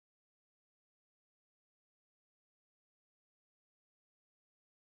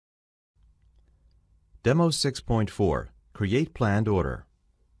Demo 6.4 – Create Planned Order.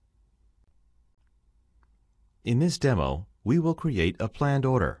 In this demo, we will create a planned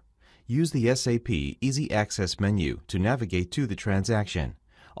order. Use the SAP Easy Access menu to navigate to the transaction.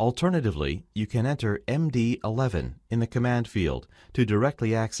 Alternatively, you can enter MD11 in the command field to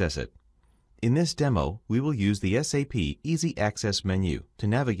directly access it. In this demo, we will use the SAP Easy Access menu to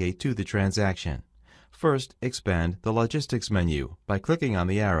navigate to the transaction. First, expand the Logistics menu by clicking on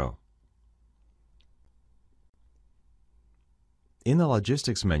the arrow. In the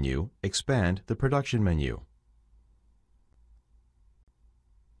Logistics menu, expand the Production menu.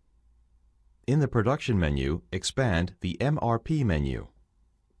 In the Production menu, expand the MRP menu.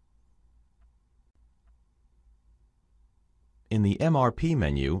 In the MRP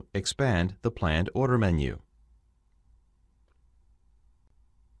menu, expand the Planned Order menu.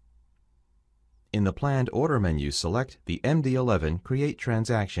 In the Planned Order menu, select the MD11 Create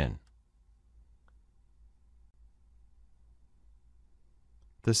Transaction.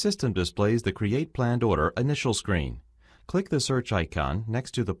 The system displays the Create Planned Order initial screen. Click the search icon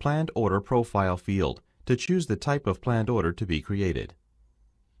next to the Planned Order Profile field to choose the type of planned order to be created.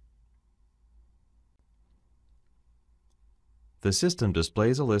 The system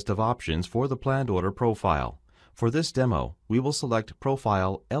displays a list of options for the planned order profile. For this demo, we will select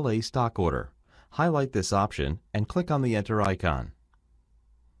Profile LA Stock Order. Highlight this option and click on the Enter icon.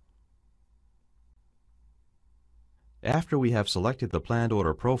 After we have selected the planned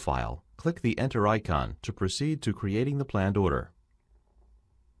order profile, click the Enter icon to proceed to creating the planned order.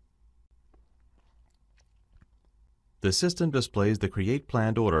 The system displays the Create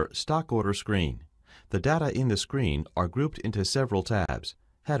Planned Order Stock Order screen. The data in the screen are grouped into several tabs: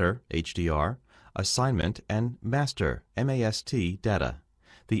 Header, HDR, Assignment, and Master, MAST data.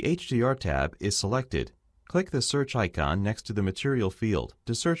 The HDR tab is selected. Click the search icon next to the Material field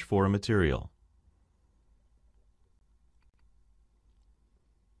to search for a material.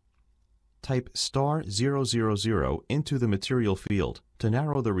 Type *000 into the Material field to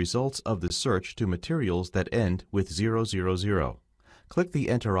narrow the results of the search to materials that end with 000. Click the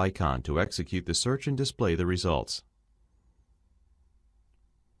Enter icon to execute the search and display the results.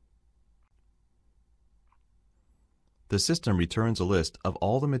 The system returns a list of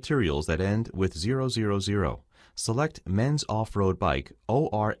all the materials that end with 000. Select Men's Off-Road Bike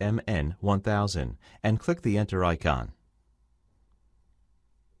ORMN 1000 and click the Enter icon.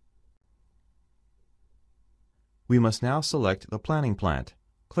 We must now select the planning plant.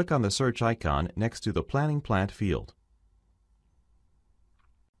 Click on the search icon next to the Planning Plant field.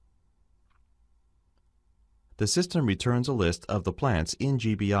 The system returns a list of the plants in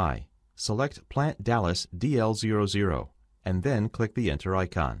GBI. Select Plant Dallas DL00 and then click the Enter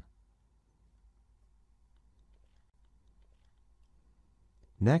icon.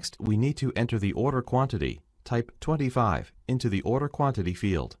 Next, we need to enter the order quantity. Type 25 into the Order Quantity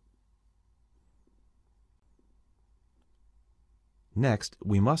field. Next,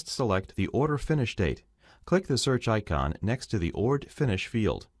 we must select the order finish date. Click the search icon next to the Ord Finish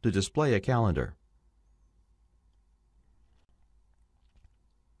field to display a calendar.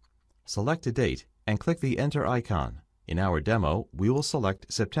 Select a date and click the Enter icon. In our demo, we will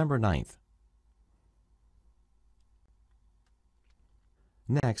select September 9th.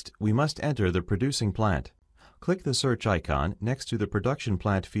 Next, we must enter the producing plant. Click the search icon next to the Production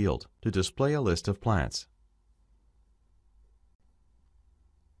Plant field to display a list of plants.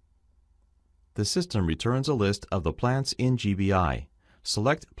 The system returns a list of the plants in GBI.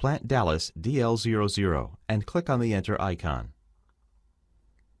 Select Plant Dallas DL00 and click on the Enter icon.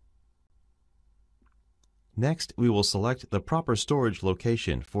 Next, we will select the proper storage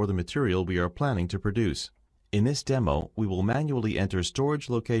location for the material we are planning to produce. In this demo, we will manually enter storage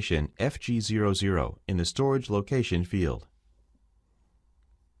location FG00 in the Storage Location field.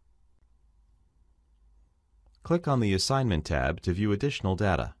 Click on the Assignment tab to view additional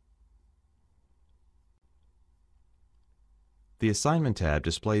data. The Assignment tab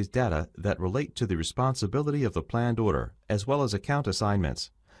displays data that relate to the responsibility of the planned order, as well as account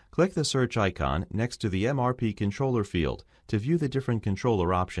assignments. Click the search icon next to the MRP Controller field to view the different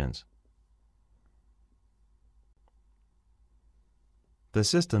controller options. The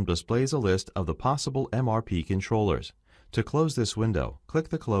system displays a list of the possible MRP controllers. To close this window, click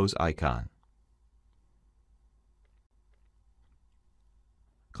the Close icon.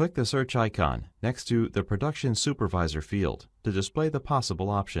 Click the search icon next to the Production Supervisor field to display the possible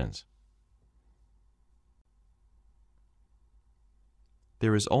options.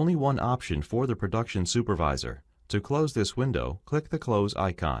 There is only one option for the Production Supervisor. To close this window, click the Close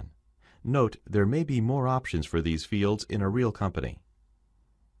icon. Note, there may be more options for these fields in a real company.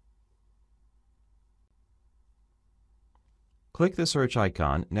 Click the search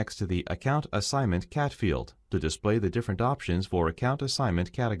icon next to the Account Assignment Cat field to display the different options for account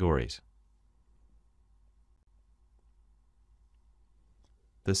assignment categories.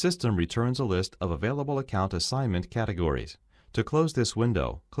 The system returns a list of available account assignment categories. To close this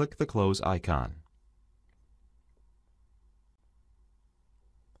window, click the Close icon.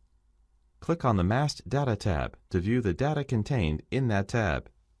 Click on the Masked Data tab to view the data contained in that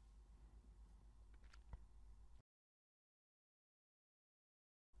tab.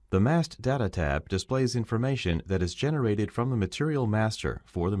 The Masked Data tab displays information that is generated from the material master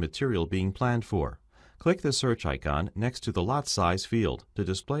for the material being planned for. Click the search icon next to the Lot Size field to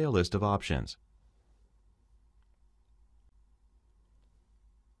display a list of options.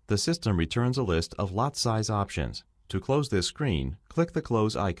 The system returns a list of lot size options. To close this screen, click the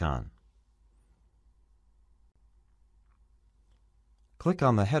Close icon. Click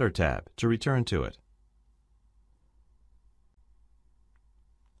on the Header tab to return to it.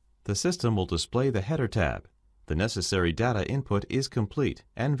 The system will display the Header tab. The necessary data input is complete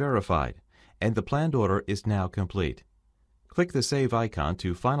and verified, and the planned order is now complete. Click the Save icon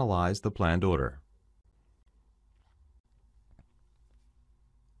to finalize the planned order.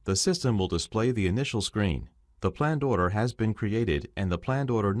 The system will display the initial screen. The planned order has been created and the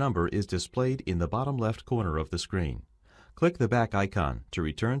planned order number is displayed in the bottom left corner of the screen. Click the back icon to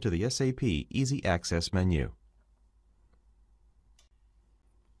return to the SAP Easy Access menu.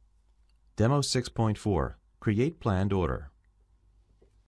 Demo 6.4. Create Planned Order.